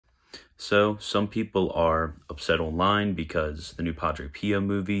So some people are upset online because the new Padre Pio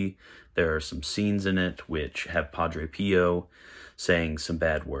movie, there are some scenes in it which have Padre Pio saying some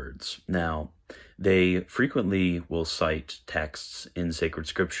bad words. Now, they frequently will cite texts in sacred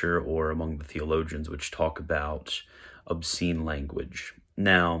scripture or among the theologians which talk about obscene language.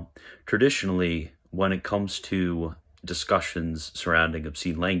 Now, traditionally, when it comes to discussions surrounding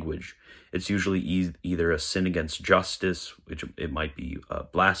obscene language, it's usually either a sin against justice, which it might be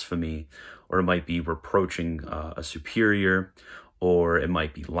blasphemy, or it might be reproaching a superior, or it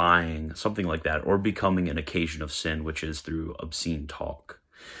might be lying, something like that, or becoming an occasion of sin, which is through obscene talk.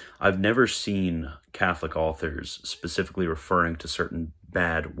 I've never seen Catholic authors specifically referring to certain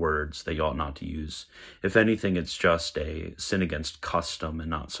bad words they ought not to use. If anything, it's just a sin against custom and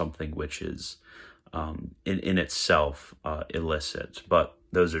not something which is in itself illicit. But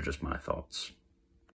those are just my thoughts.